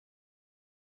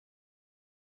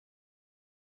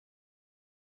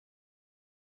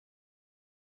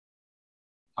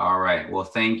All right. Well,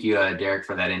 thank you, Derek,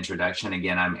 for that introduction.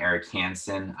 Again, I'm Erik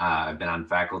Hansen. I've been on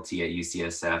faculty at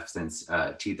UCSF since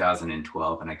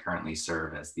 2012, and I currently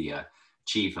serve as the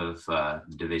chief of the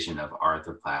Division of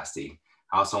Arthroplasty.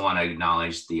 I also want to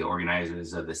acknowledge the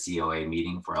organizers of the COA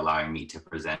meeting for allowing me to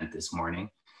present this morning.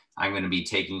 I'm going to be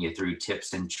taking you through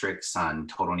tips and tricks on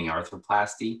total knee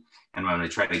arthroplasty, and I'm going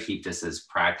to try to keep this as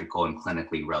practical and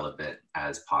clinically relevant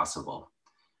as possible.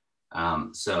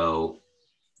 So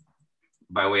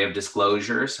by way of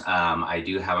disclosures, I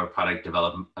do have a product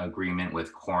development agreement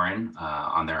with Corin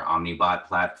on their Omnibot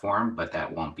platform, but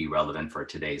that won't be relevant for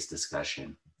today's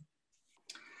discussion.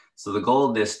 So the goal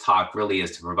of this talk really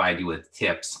is to provide you with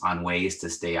tips on ways to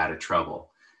stay out of trouble.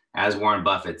 As Warren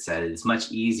Buffett said, it's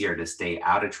much easier to stay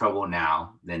out of trouble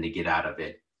now than to get out of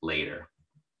it later.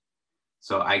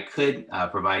 So I could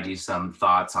provide you some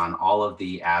thoughts on all of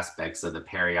the aspects of the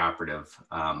perioperative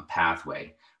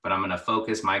pathway, but I'm going to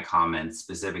focus my comments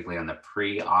specifically on the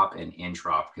pre-op and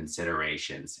intra-op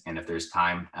considerations. And if there's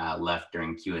time left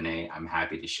during Q&A, I'm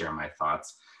happy to share my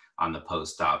thoughts on the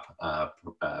post-op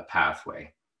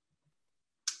pathway.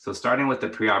 So starting with the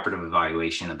preoperative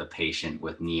evaluation of the patient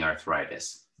with knee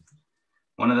arthritis.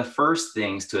 One of the first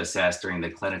things to assess during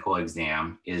the clinical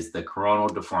exam is the coronal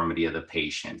deformity of the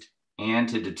patient and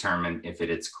to determine if it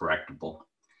is correctable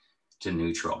to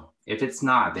neutral. If it's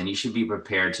not, then you should be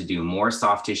prepared to do more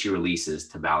soft tissue releases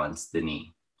to balance the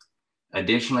knee.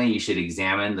 Additionally, you should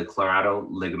examine the cleurato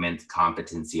ligament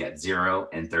competency at 0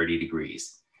 and 30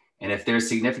 degrees. And if there's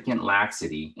significant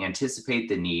laxity, anticipate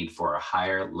the need for a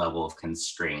higher level of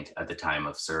constraint at the time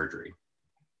of surgery.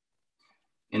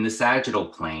 In the sagittal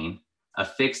plane, a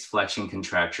fixed flexion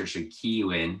contracture should key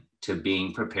you in to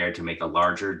being prepared to make a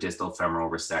larger distal femoral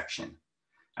resection,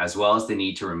 as well as the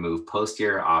need to remove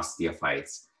posterior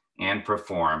osteophytes and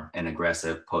perform an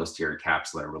aggressive posterior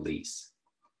capsular release.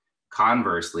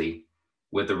 Conversely,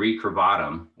 with the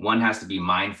recurvatum, one has to be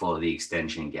mindful of the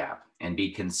extension gap and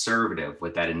be conservative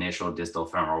with that initial distal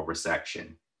femoral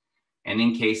resection. And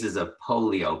in cases of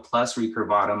polio plus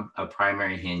recurvatum, a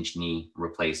primary hinge knee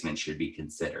replacement should be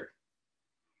considered.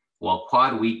 While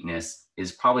quad weakness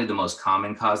is probably the most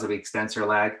common cause of extensor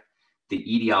lag, the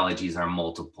etiologies are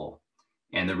multiple,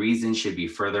 and the reasons should be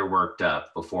further worked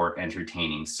up before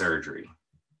entertaining surgery.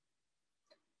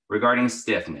 Regarding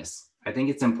stiffness, I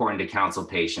think it's important to counsel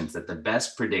patients that the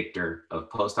best predictor of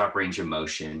post-op range of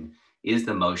motion is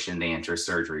the motion they enter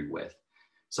surgery with,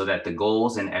 so that the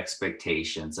goals and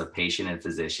expectations of patient and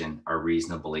physician are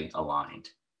reasonably aligned.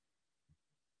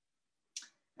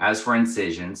 As for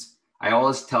incisions, I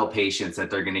always tell patients that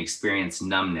they're going to experience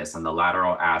numbness on the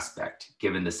lateral aspect,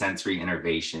 given the sensory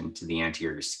innervation to the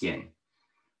anterior skin.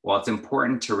 While it's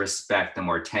important to respect the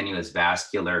more tenuous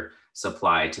vascular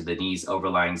supply to the knee's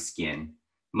overlying skin,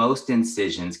 most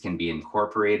incisions can be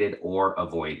incorporated or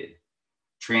avoided.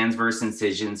 Transverse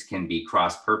incisions can be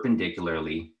crossed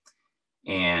perpendicularly,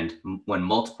 and when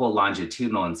multiple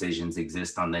longitudinal incisions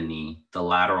exist on the knee, the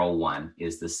lateral one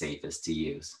is the safest to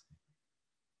use.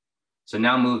 So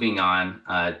now moving on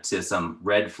to some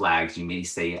red flags you may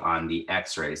see on the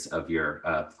x-rays of your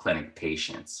clinic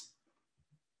patients.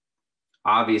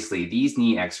 Obviously, these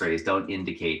knee x-rays don't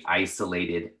indicate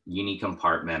isolated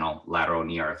unicompartmental lateral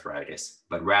knee arthritis,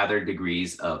 but rather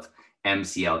degrees of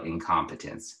MCL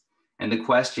incompetence. And the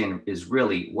question is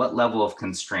really, what level of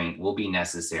constraint will be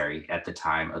necessary at the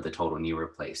time of the total knee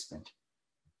replacement?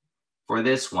 For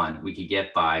this one, we could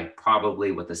get by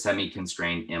probably with a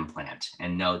semi-constrained implant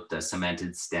and note the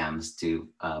cemented stems to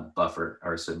buffer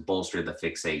or bolster the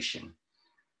fixation.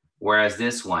 Whereas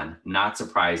this one, not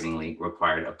surprisingly,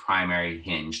 required a primary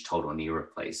hinge total knee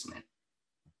replacement.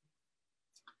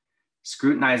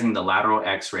 Scrutinizing the lateral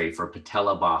x-ray for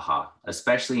patella baja,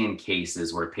 especially in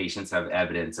cases where patients have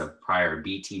evidence of prior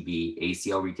BTB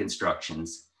ACL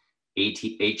reconstructions,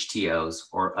 HTOs,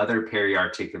 or other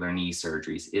periarticular knee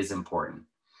surgeries is important,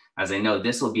 as I know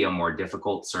this will be a more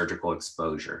difficult surgical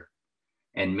exposure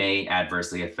and may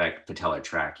adversely affect patellar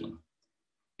tracking.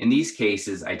 In these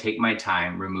cases, I take my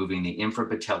time removing the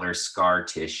infrapatellar scar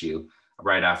tissue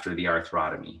right after the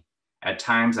arthrotomy. At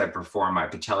times, I perform my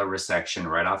patellar resection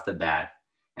right off the bat,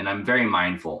 and I'm very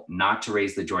mindful not to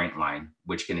raise the joint line,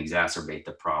 which can exacerbate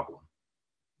the problem.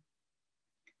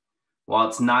 While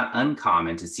it's not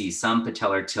uncommon to see some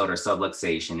patellar tilt or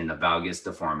subluxation in a valgus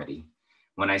deformity,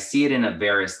 when I see it in a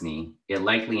varus knee, it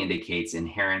likely indicates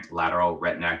inherent lateral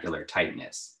retinacular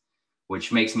tightness,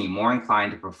 which makes me more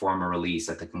inclined to perform a release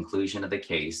at the conclusion of the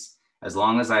case, as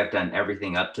long as I've done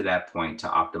everything up to that point to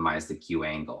optimize the Q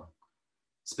angle,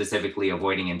 specifically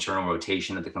avoiding internal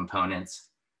rotation of the components,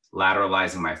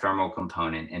 lateralizing my femoral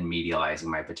component, and medializing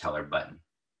my patellar button.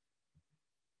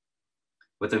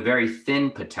 With a very thin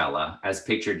patella, as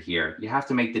pictured here, you have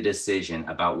to make the decision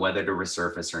about whether to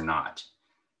resurface or not.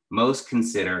 Most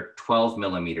consider 12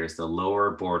 millimeters the lower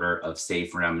border of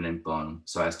safe remnant bone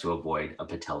so as to avoid a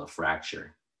patella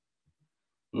fracture.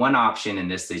 One option in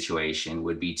this situation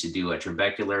would be to do a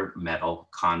trabecular metal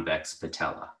convex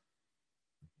patella.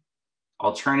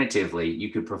 Alternatively, you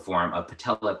could perform a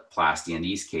patelloplasty in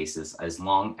these cases as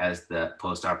long as the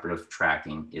postoperative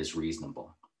tracking is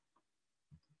reasonable.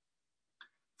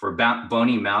 For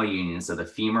bony malunions of the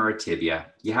femur or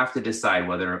tibia, you have to decide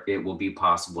whether it will be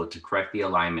possible to correct the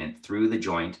alignment through the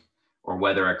joint or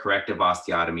whether a corrective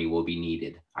osteotomy will be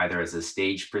needed, either as a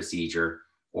staged procedure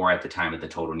or at the time of the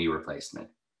total knee replacement.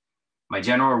 My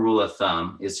general rule of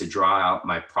thumb is to draw out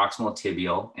my proximal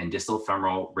tibial and distal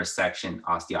femoral resection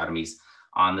osteotomies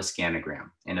on the scanogram.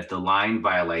 And if the line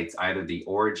violates either the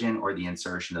origin or the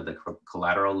insertion of the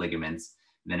collateral ligaments,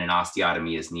 then an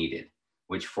osteotomy is needed,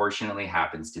 which fortunately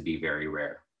happens to be very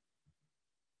rare.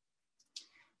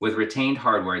 With retained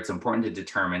hardware, it's important to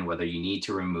determine whether you need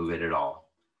to remove it at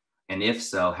all, and if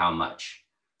so, how much.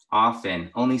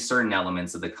 Often, only certain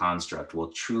elements of the construct will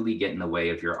truly get in the way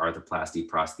of your arthroplasty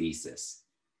prosthesis.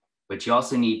 But you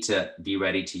also need to be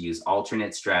ready to use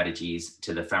alternate strategies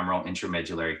to the femoral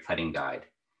intramedullary cutting guide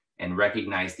and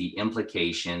recognize the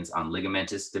implications on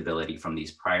ligamentous stability from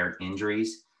these prior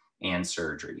injuries and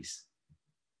surgeries.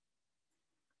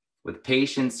 With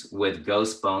patients with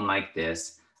ghost bone like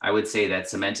this, I would say that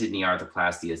cemented knee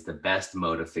arthroplasty is the best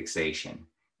mode of fixation,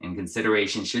 and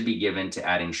consideration should be given to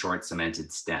adding short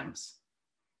cemented stems.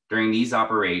 During these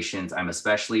operations, I'm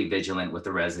especially vigilant with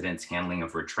the residents' handling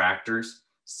of retractors,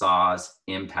 saws,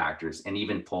 impactors, and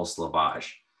even pulse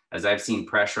lavage, as I've seen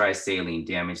pressurized saline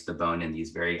damage the bone in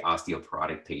these very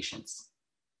osteoporotic patients.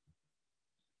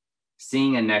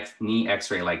 Seeing a knee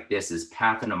x-ray like this is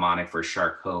pathognomonic for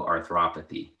Charcot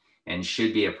arthropathy and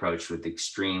should be approached with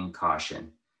extreme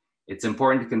caution. It's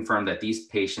important to confirm that these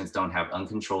patients don't have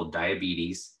uncontrolled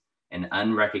diabetes, an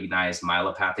unrecognized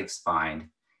myelopathic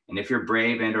spine, and if you're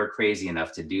brave and or crazy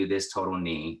enough to do this total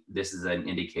knee, this is an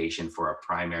indication for a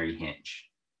primary hinge.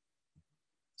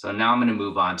 So now I'm going to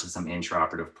move on to some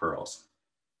intraoperative pearls.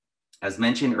 As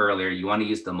mentioned earlier, you want to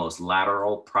use the most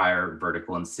lateral prior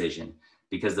vertical incision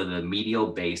because of the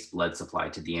medial-based blood supply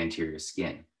to the anterior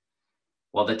skin.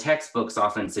 While the textbooks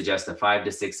often suggest a 5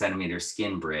 to 6 centimeter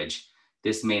skin bridge,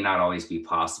 this may not always be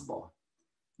possible.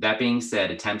 That being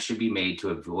said, attempts should be made to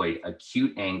avoid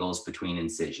acute angles between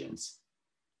incisions.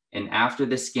 And after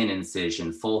the skin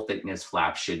incision, full thickness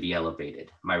flaps should be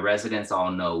elevated. My residents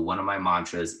all know one of my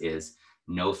mantras is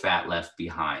no fat left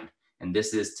behind. And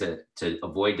this is to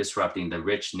avoid disrupting the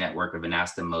rich network of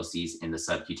anastomoses in the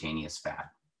subcutaneous fat.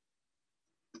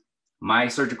 My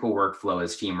surgical workflow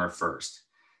is femur first.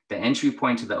 The entry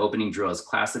point to the opening drill is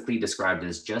classically described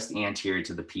as just anterior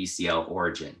to the PCL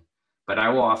origin, but I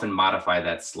will often modify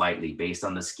that slightly based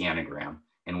on the scanogram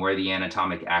and where the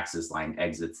anatomic axis line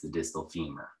exits the distal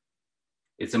femur.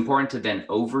 It's important to then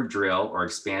over drill or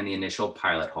expand the initial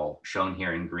pilot hole, shown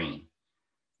here in green.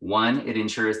 One, it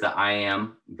ensures the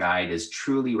IM guide is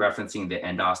truly referencing the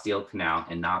endosteal canal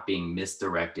and not being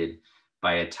misdirected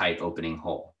by a tight opening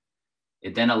hole.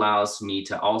 It then allows me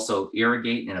to also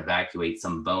irrigate and evacuate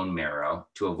some bone marrow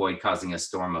to avoid causing a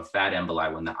storm of fat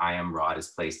emboli when the IM rod is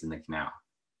placed in the canal.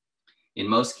 In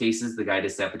most cases, the guide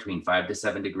is set between 5 to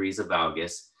 7 degrees of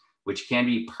valgus, which can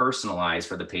be personalized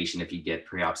for the patient if you get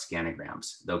pre-op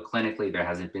scanograms, though clinically there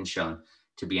hasn't been shown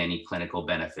to be any clinical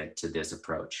benefit to this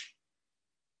approach.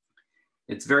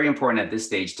 It's very important at this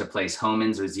stage to place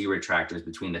Homans or Z retractors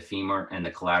between the femur and the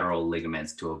collateral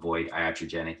ligaments to avoid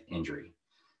iatrogenic injury.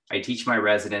 I teach my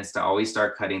residents to always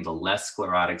start cutting the less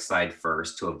sclerotic side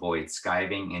first to avoid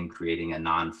skiving and creating a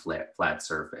non-flat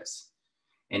surface.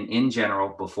 And in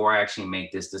general, before I actually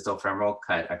make this distal femoral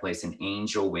cut, I place an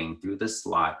angel wing through the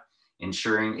slot,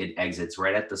 ensuring it exits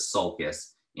right at the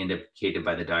sulcus indicated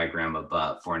by the diagram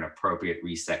above for an appropriate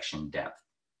resection depth.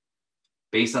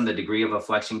 Based on the degree of a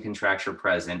flexion contracture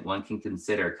present, one can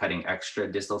consider cutting extra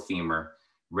distal femur,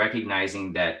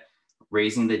 recognizing that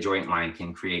raising the joint line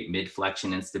can create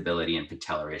mid-flexion instability and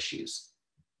patellar issues.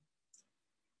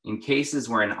 In cases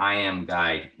where an IM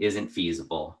guide isn't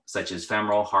feasible, such as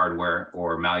femoral hardware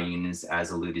or malunions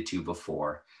as alluded to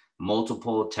before,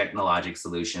 multiple technologic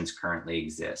solutions currently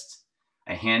exist.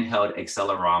 A handheld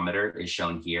accelerometer is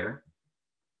shown here.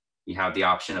 You have the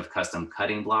option of custom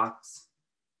cutting blocks,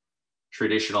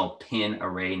 traditional pin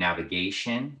array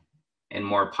navigation, and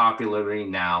more popularly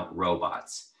now,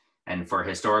 robots, and for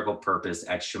historical purpose,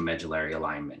 extramedullary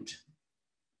alignment.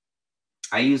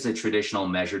 I use a traditional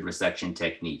measured resection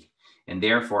technique, and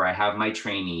therefore I have my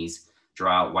trainees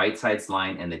Draw out Whiteside's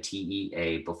line and the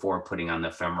TEA before putting on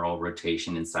the femoral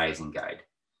rotation and sizing guide.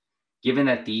 Given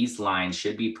that these lines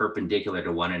should be perpendicular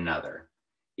to one another,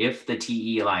 if the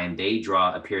TE line they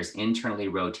draw appears internally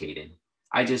rotated,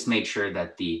 I just make sure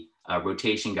that the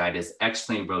rotation guide is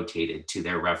externally rotated to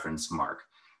their reference mark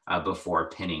before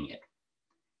pinning it.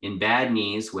 In bad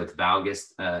knees with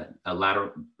valgus, bad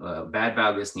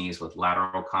valgus knees with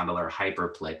lateral condylar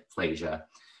hyperplasia,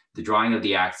 the drawing of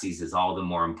the axes is all the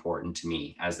more important to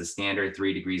me, as the standard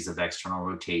 3 degrees of external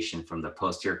rotation from the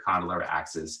posterior condylar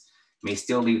axis may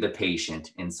still leave the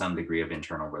patient in some degree of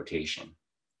internal rotation.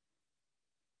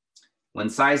 When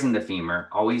sizing the femur,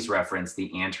 always reference the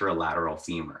anterolateral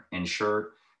femur.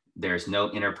 Ensure there's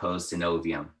no interposed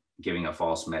synovium, giving a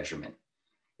false measurement.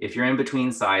 If you're in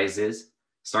between sizes,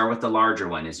 start with the larger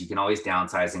one, as you can always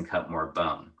downsize and cut more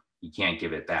bone. You can't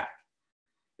give it back.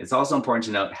 It's also important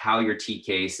to note how your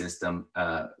TKA system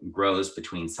grows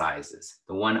between sizes.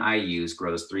 The one I use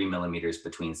grows 3 millimeters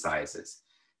between sizes.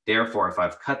 Therefore, if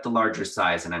I've cut the larger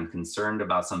size and I'm concerned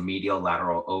about some medial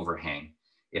lateral overhang,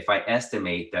 if I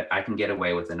estimate that I can get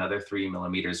away with another 3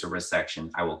 millimeters of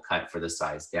resection, I will cut for the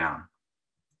size down.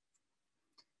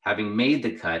 Having made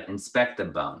the cut, inspect the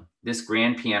bone. This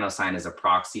grand piano sign is a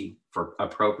proxy for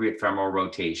appropriate femoral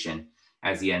rotation,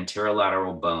 as the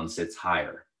anterolateral bone sits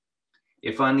higher.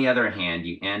 If, on the other hand,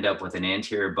 you end up with an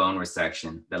anterior bone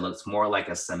resection that looks more like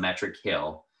a symmetric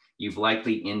hill, you've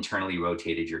likely internally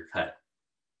rotated your cut.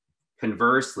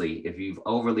 Conversely, if you've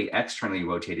overly externally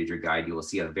rotated your guide, you will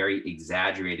see a very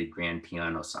exaggerated grand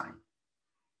piano sign.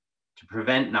 To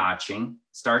prevent notching,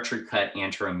 start your cut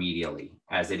anteromedially,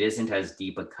 as it isn't as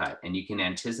deep a cut, and you can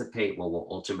anticipate what will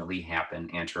ultimately happen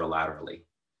anterolaterally.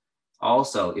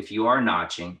 Also, if you are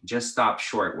notching, just stop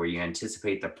short where you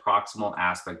anticipate the proximal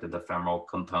aspect of the femoral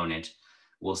component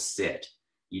will sit.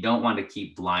 You don't want to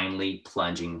keep blindly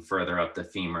plunging further up the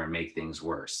femur and make things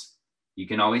worse. You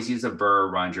can always use a burr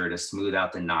or runger to smooth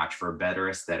out the notch for better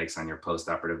aesthetics on your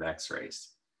postoperative x-rays.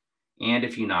 And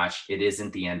if you notch, it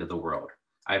isn't the end of the world.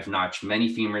 I've notched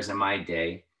many femurs in my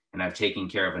day, and I've taken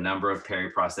care of a number of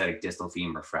periprosthetic distal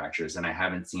femur fractures, and I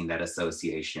haven't seen that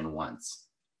association once.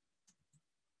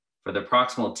 For the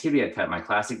proximal tibia cut, my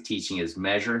classic teaching is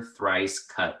measure thrice,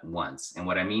 cut once. And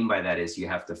what I mean by that is you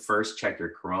have to first check your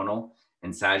coronal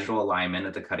and sagittal alignment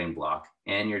of the cutting block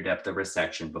and your depth of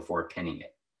resection before pinning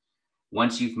it.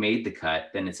 Once you've made the cut,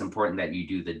 then it's important that you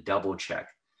do the double check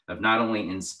of not only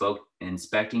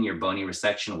inspecting your bony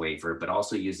resection wafer, but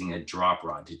also using a drop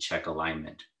rod to check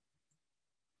alignment.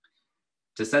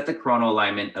 To set the coronal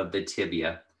alignment of the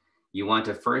tibia, you want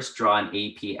to first draw an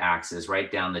AP axis right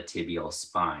down the tibial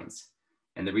spines.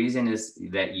 And the reason is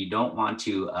that you don't want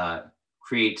to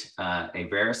create a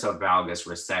varicovalgus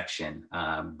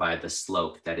resection by the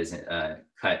slope that is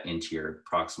cut into your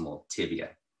proximal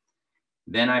tibia.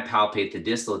 Then I palpate the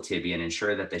distal tibia and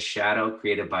ensure that the shadow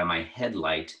created by my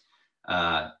headlight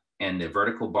and the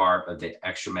vertical bar of the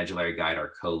extramedullary guide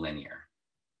are collinear.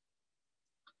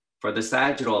 For the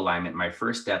sagittal alignment, my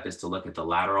first step is to look at the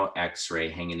lateral x-ray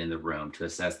hanging in the room to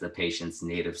assess the patient's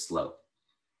native slope.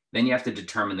 Then you have to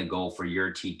determine the goal for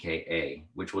your TKA,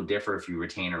 which will differ if you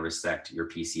retain or resect your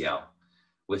PCL.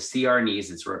 With CR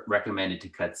knees, it's recommended to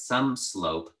cut some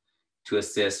slope to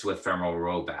assist with femoral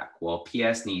rollback, while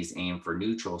PS knees aim for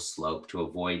neutral slope to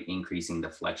avoid increasing the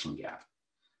flexion gap.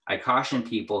 I caution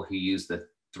people who use the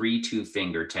 3-2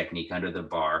 finger technique under the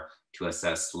bar to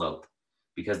assess slope,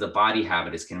 because the body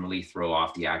habitus can really throw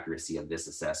off the accuracy of this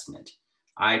assessment.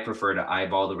 I prefer to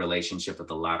eyeball the relationship of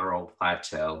the lateral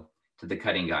plateau to the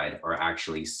cutting guide, or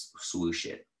actually swoosh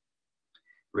it.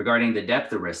 Regarding the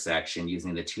depth of resection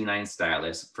using the 2-9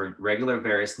 stylus, for regular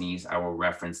varus knees, I will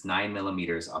reference 9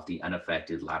 millimeters off the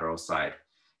unaffected lateral side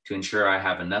to ensure I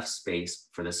have enough space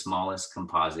for the smallest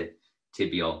composite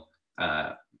tibial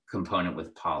component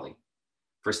with poly.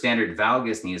 For standard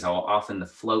valgus knees, I will often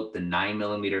float the 9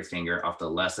 millimeter finger off the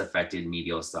less affected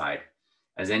medial side,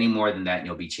 as any more than that,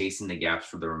 you'll be chasing the gaps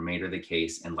for the remainder of the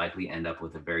case and likely end up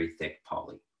with a very thick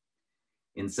poly.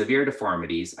 In severe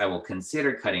deformities, I will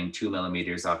consider cutting 2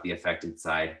 millimeters off the affected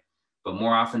side, but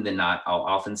more often than not, I'll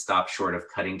often stop short of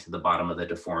cutting to the bottom of the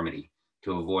deformity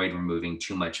to avoid removing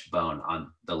too much bone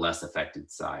on the less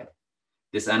affected side.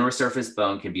 This unresurfaced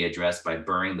bone can be addressed by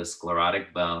burring the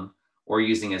sclerotic bone or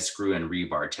using a screw and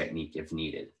rebar technique if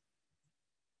needed.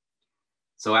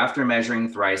 So after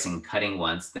measuring thrice and cutting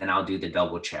once, then I'll do the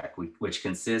double check, which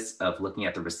consists of looking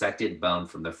at the resected bone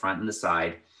from the front and the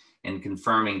side and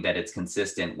confirming that it's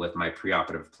consistent with my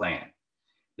preoperative plan.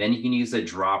 Then you can use a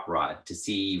drop rod to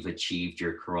see you've achieved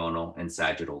your coronal and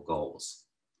sagittal goals.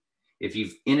 If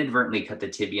you've inadvertently cut the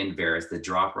tibia and varus, the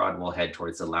drop rod will head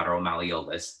towards the lateral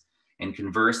malleolus. And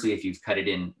conversely, if you've cut it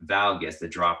in valgus, the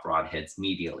drop rod heads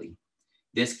medially.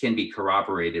 This can be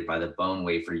corroborated by the bone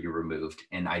wafer you removed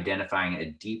and identifying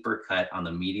a deeper cut on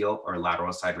the medial or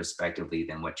lateral side respectively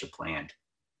than what you planned.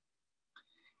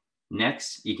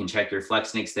 Next, you can check your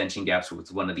flexion extension gaps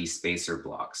with one of these spacer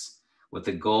blocks with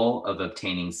the goal of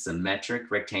obtaining symmetric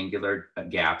rectangular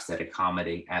gaps that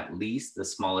accommodate at least the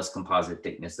smallest composite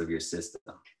thickness of your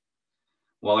system.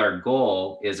 While our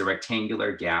goal is a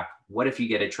rectangular gap, what if you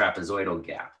get a trapezoidal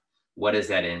gap? What does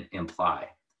that imply?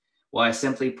 Well, I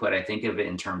simply put, I think of it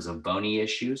in terms of bony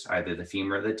issues, either the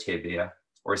femur or the tibia,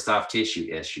 or soft tissue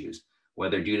issues,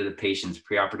 whether due to the patient's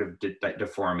preoperative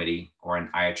deformity or an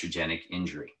iatrogenic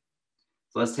injury.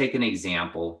 So let's take an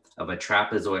example of a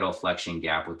trapezoidal flexion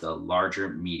gap with a larger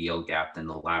medial gap than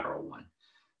the lateral one.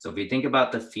 So if you think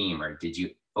about the femur, did you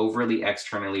overly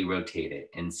externally rotate it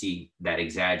and see that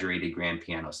exaggerated grand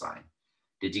piano sign?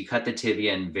 Did you cut the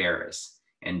tibia and varus?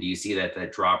 And do you see that the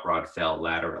drop rod fell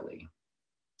laterally?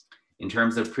 In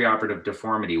terms of preoperative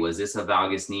deformity, was this a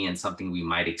valgus knee and something we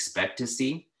might expect to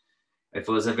see? If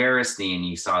it was a varus knee and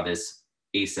you saw this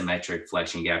asymmetric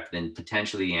flexion gap, then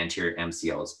potentially the anterior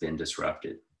MCL has been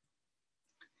disrupted.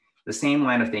 The same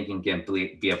line of thinking can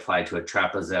be applied to a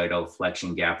trapezoidal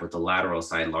flexion gap with the lateral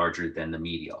side larger than the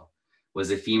medial. Was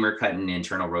the femur cut in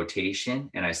internal rotation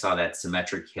and I saw that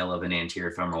symmetric hill of an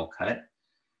anterior femoral cut?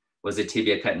 Was the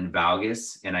tibia cut in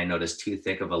valgus and I noticed too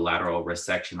thick of a lateral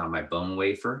resection on my bone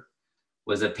wafer?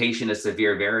 Was a patient a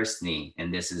severe varus knee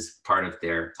and this is part of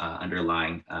their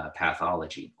underlying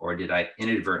pathology? Or did I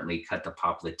inadvertently cut the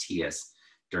popliteus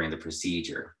during the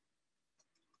procedure?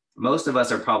 Most of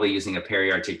us are probably using a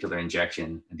periarticular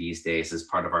injection these days as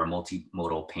part of our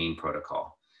multimodal pain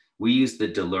protocol. We use the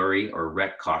Deluri or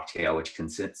REC cocktail, which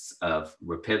consists of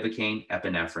ropivacaine,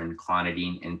 epinephrine,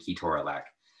 clonidine, and ketorolac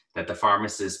that the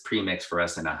pharmacist premix for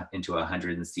us into a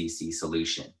 100 cc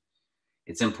solution.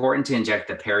 It's important to inject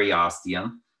the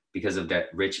periosteum because of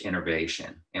that rich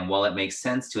innervation. And while it makes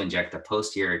sense to inject the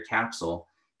posterior capsule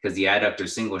because the adductor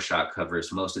single shot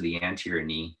covers most of the anterior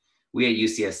knee, we at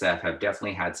UCSF have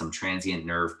definitely had some transient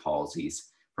nerve palsies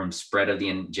from spread of the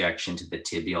injection to the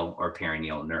tibial or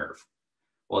perineal nerve.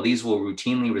 While these will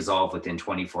routinely resolve within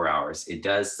 24 hours, it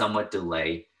does somewhat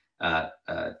delay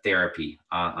therapy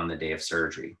on the day of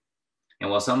surgery. And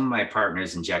while some of my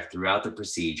partners inject throughout the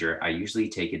procedure, I usually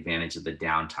take advantage of the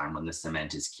downtime when the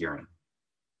cement is curing.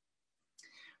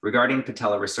 Regarding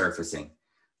patella resurfacing,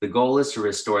 the goal is to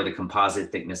restore the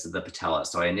composite thickness of the patella.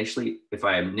 So if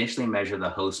I initially measure the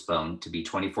host bone to be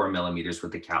 24 millimeters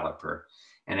with the caliper,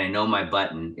 and I know my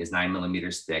button is 9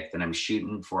 millimeters thick, then I'm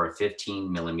shooting for a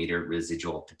 15 millimeter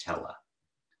residual patella.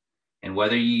 And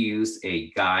whether you use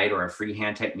a guide or a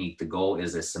freehand technique, the goal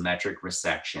is a symmetric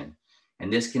resection.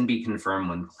 And this can be confirmed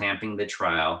when clamping the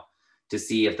trowel to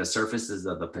see if the surfaces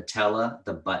of the patella,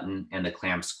 the button, and the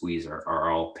clamp squeezer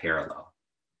are all parallel.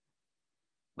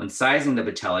 When sizing the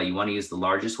patella, you want to use the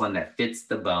largest one that fits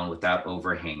the bone without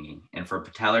overhanging. And for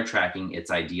patellar tracking,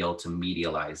 it's ideal to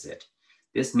medialize it.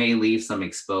 This may leave some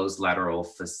exposed lateral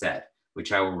facet,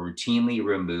 which I will routinely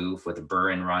remove with a burr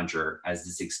and rongeur, as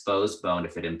this exposed bone,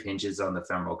 if it impinges on the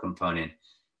femoral component,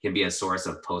 can be a source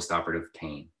of postoperative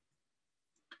pain.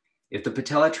 If the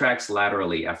patella tracks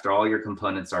laterally after all your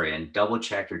components are in, double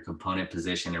check your component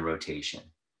position and rotation.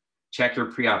 Check your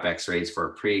pre-op x-rays for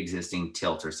a pre-existing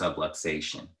tilt or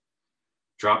subluxation.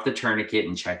 Drop the tourniquet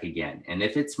and check again. And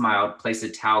if it's mild, place a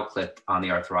towel clip on the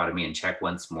arthrotomy and check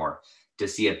once more to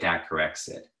see if that corrects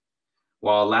it.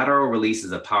 While lateral release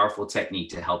is a powerful technique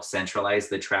to help centralize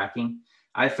the tracking,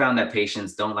 I found that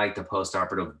patients don't like the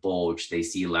postoperative bulge they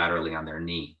see laterally on their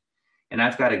knee. And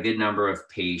I've got a good number of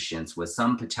patients with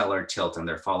some patellar tilt on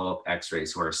their follow-up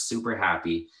x-rays who are super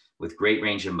happy with great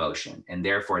range of motion. And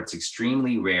therefore it's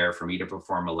extremely rare for me to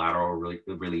perform a lateral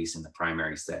release in the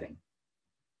primary setting.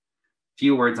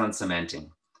 Few words on cementing.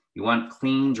 You want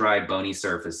clean, dry, bony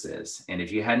surfaces. And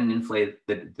if you hadn't inflated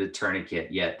the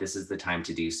tourniquet yet, this is the time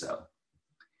to do so.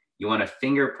 You want to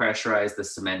finger pressurize the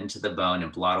cement into the bone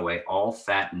and blot away all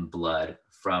fat and blood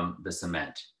from the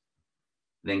cement.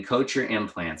 Then coat your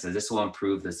implants, as this will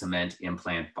improve the cement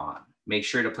implant bond. Make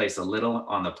sure to place a little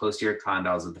on the posterior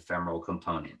condyles of the femoral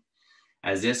component,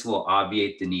 as this will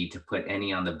obviate the need to put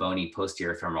any on the bony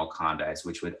posterior femoral condyles,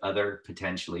 which would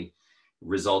potentially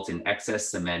result in excess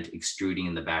cement extruding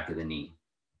in the back of the knee.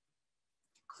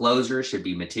 Closure should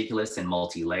be meticulous and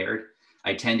multi-layered.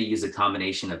 I tend to use a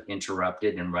combination of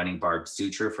interrupted and running barbed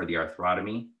suture for the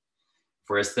arthrotomy.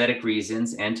 For aesthetic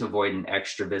reasons and to avoid an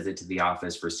extra visit to the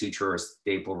office for suture or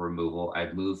staple removal,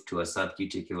 I've moved to a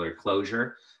subcuticular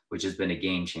closure, which has been a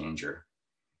game changer.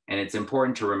 And it's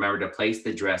important to remember to place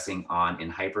the dressing on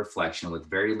in hyperflexion with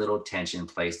very little tension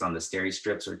placed on the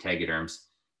steri-strips or tegaderms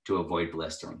to avoid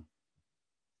blistering.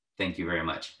 Thank you very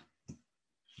much.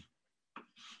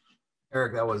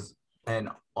 Erik, that was an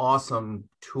awesome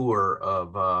tour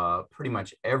of pretty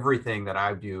much everything that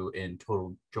I do in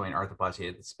total joint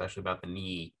arthroplasty, especially about the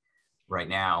knee right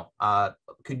now.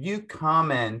 Could you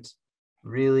comment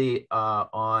really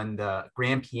on the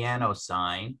grand piano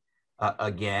sign?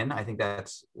 Again, I think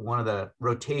that's one of the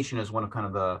rotation is one of kind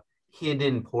of the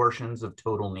hidden portions of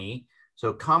total knee.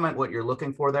 So comment what you're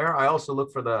looking for there. I also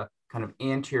look for the kind of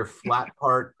anterior flat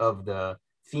part of the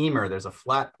femur. There's a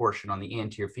flat portion on the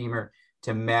anterior femur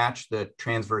to match the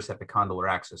transverse epicondylar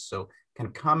axis. So kind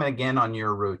of comment again on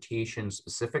your rotation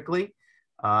specifically,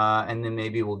 and then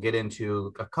maybe we'll get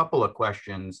into a couple of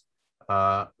questions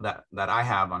that I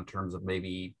have on terms of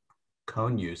maybe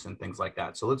cone use and things like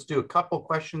that. So let's do a couple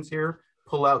questions here,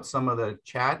 pull out some of the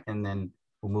chat, and then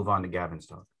we'll move on to Gavin's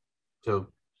talk. So,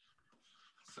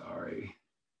 sorry,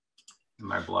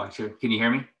 am I blocked here? Can you hear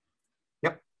me?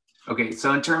 Yep. Okay,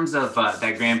 so in terms of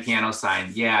that grand piano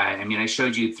sign, yeah, I mean, I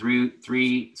showed you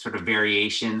three sort of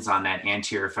variations on that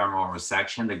anterior femoral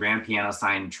resection. The grand piano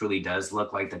sign truly does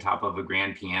look like the top of a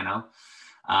grand piano.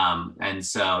 And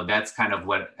so that's kind of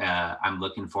what I'm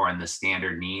looking for in the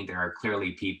standard knee. There are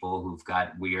clearly people who've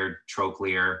got weird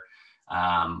trochlear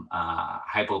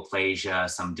hypoplasia,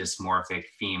 some dysmorphic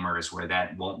femurs where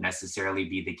that won't necessarily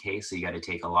be the case. So you got to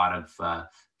take a lot of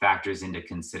factors into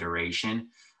consideration.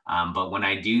 But when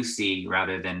I do see,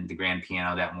 rather than the grand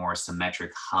piano, that more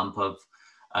symmetric hump of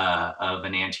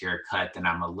an anterior cut, then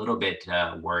I'm a little bit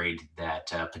worried that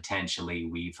potentially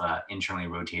we've internally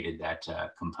rotated that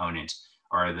component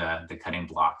or the cutting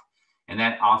block. And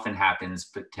that often happens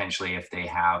potentially if they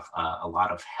have a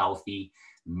lot of healthy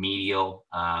medial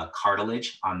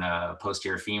cartilage on the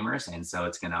posterior femurs. And so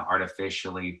it's going to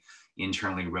artificially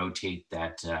internally rotate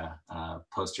that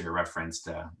posterior referenced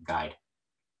guide.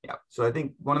 Yeah, so I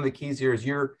think one of the keys here is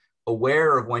you're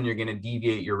aware of when you're going to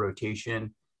deviate your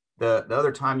rotation. The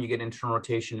other time you get internal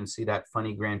rotation and see that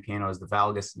funny grand piano is the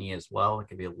valgus knee as well. It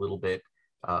can be a little bit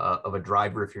of a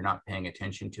driver if you're not paying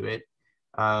attention to it.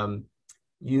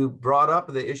 You brought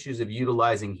up the issues of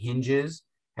utilizing hinges,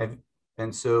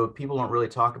 and so people don't really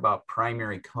talk about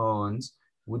primary cones.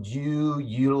 Would you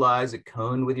utilize a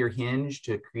cone with your hinge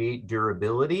to create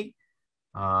durability?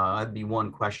 That'd be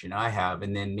one question I have.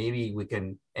 And then maybe we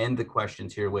can end the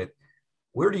questions here with,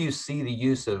 where do you see the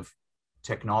use of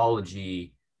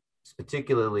technology,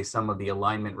 particularly some of the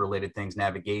alignment related things,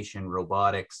 navigation,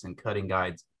 robotics, and cutting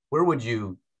guides? Where would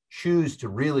you choose to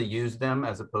really use them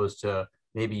as opposed to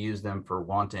maybe use them for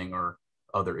wanting or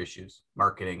other issues,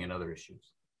 marketing and other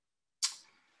issues?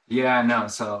 Yeah, no,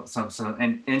 so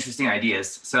and interesting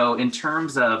ideas. So in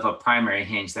terms of a primary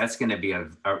hinge, that's going to be a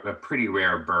pretty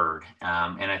rare bird.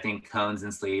 And I think cones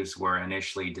and sleeves were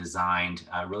initially designed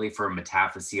really for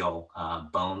metaphyseal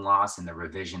bone loss in the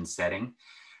revision setting.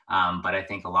 But I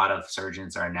think a lot of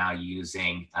surgeons are now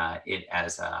using it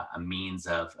as a means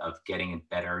of getting a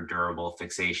better durable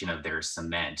fixation of their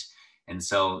cement. And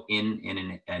so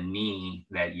in a knee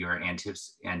that you're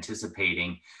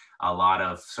anticipating a lot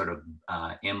of sort of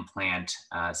implant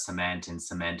cement and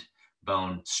cement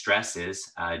bone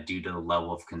stresses due to the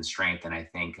level of constraint, then I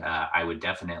think I would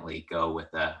definitely go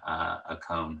with a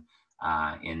cone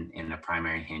in a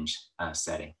primary hinge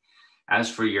setting. As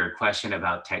for your question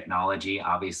about technology,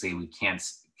 obviously we can't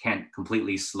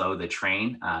completely slow the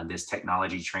train. This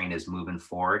technology train is moving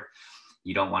forward.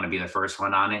 You don't want to be the first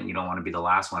one on it. You don't want to be the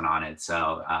last one on it.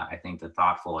 So I think the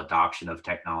thoughtful adoption of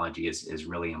technology is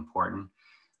really important.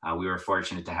 We were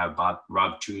fortunate to have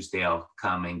Rob Truesdale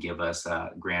come and give us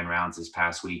grand rounds this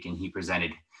past week, and he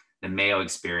presented the Mayo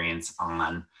experience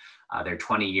on their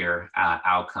 20-year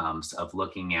outcomes of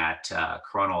looking at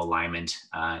coronal alignment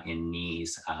in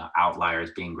knees,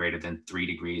 outliers being greater than 3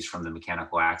 degrees from the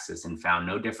mechanical axis, and found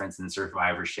no difference in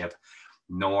survivorship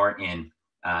nor in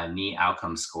knee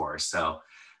outcome scores. So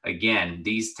again,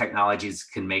 these technologies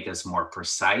can make us more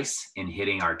precise in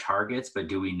hitting our targets, but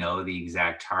do we know the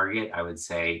exact target? I would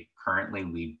say currently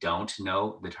we don't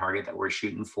know the target that we're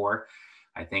shooting for.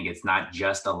 I think it's not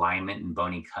just alignment and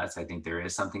bony cuts. I think there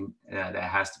is something that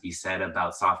has to be said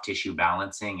about soft tissue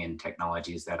balancing and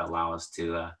technologies that allow us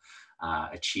to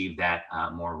achieve that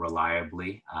more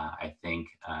reliably. I think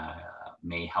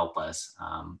may help us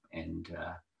and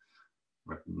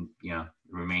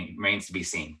remains to be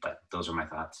seen, but those are my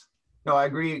thoughts. No, I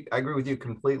agree. I agree with you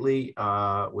completely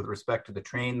with respect to the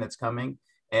train that's coming.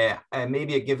 And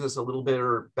maybe it gives us a little bit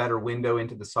or better window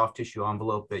into the soft tissue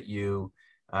envelope that you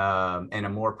and a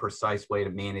more precise way to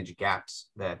manage gaps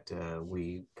that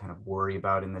we kind of worry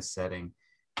about in this setting.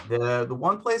 The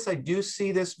one place I do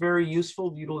see this very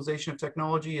useful utilization of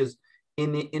technology is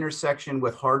in the intersection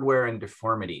with hardware and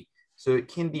deformity. So it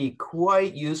can be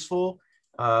quite useful.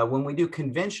 When we do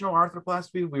conventional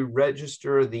arthroplasty, we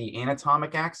register the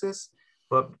anatomic axis,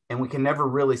 and we can never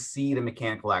really see the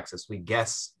mechanical axis. We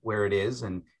guess where it is,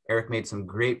 and Erik made some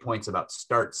great points about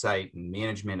start site and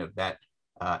management of that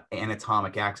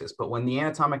anatomic axis. But when the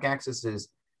anatomic axis is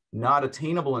not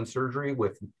attainable in surgery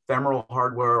with femoral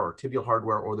hardware or tibial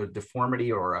hardware, or the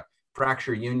deformity or a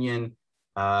fracture union,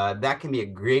 that can be a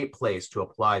great place to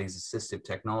apply these assistive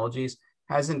technologies.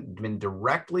 Hasn't been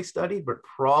directly studied, but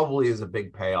probably is a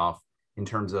big payoff in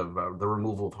terms of the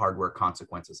removal of hardware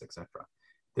consequences, etc.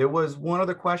 There was one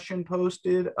other question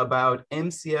posted about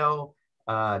MCL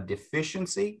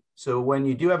deficiency. So when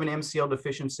you do have an MCL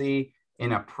deficiency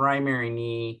in a primary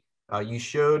knee, you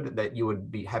showed that you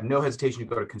would have no hesitation to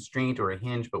go to constraint or a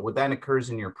hinge, but when that occurs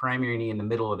in your primary knee in the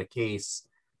middle of the case,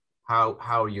 how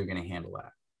are you going to handle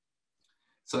that?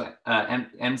 So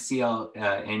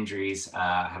MCL injuries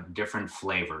have different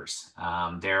flavors.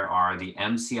 There are the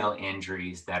MCL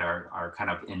injuries that are kind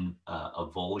of in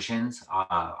avulsions,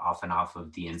 often off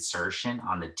of the insertion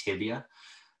on the tibia.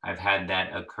 I've had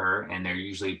that occur, and they're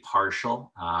usually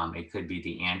partial. It could be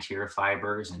the anterior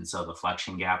fibers, and so the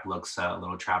flexion gap looks a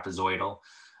little trapezoidal.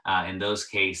 In those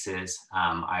cases,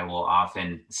 I will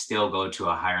often still go to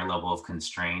a higher level of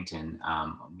constraint, and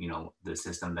the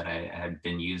system that I had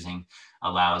been using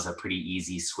allows a pretty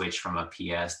easy switch from a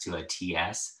PS to a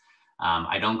TS.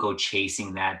 I don't go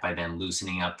chasing that by then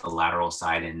loosening up the lateral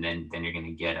side, and then you're going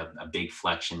to get a big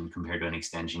flexion compared to an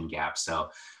extension gap. So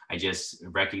I just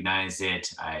recognize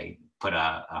it. I put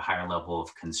a higher level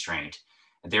of constraint.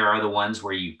 There are the ones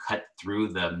where you cut through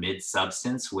the mid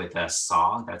substance with a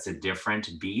saw. That's a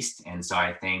different beast. And so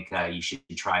I think you should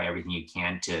try everything you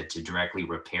can to directly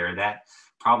repair that.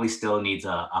 Probably still needs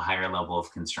a higher level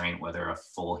of constraint, whether a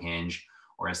full hinge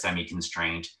or a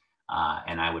semi-constraint.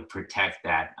 And I would protect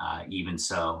that even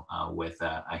so with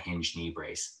a hinge knee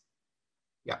brace.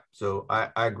 Yeah, so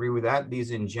I agree with that. These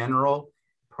in general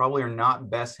probably are not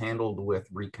best handled with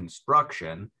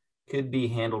reconstruction, could be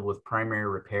handled with primary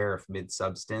repair of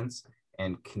mid-substance,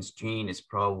 and constraint is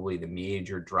probably the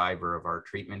major driver of our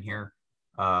treatment here.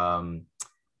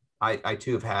 I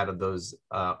too have had those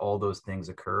all those things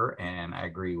occur, and I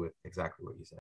agree with exactly what you said.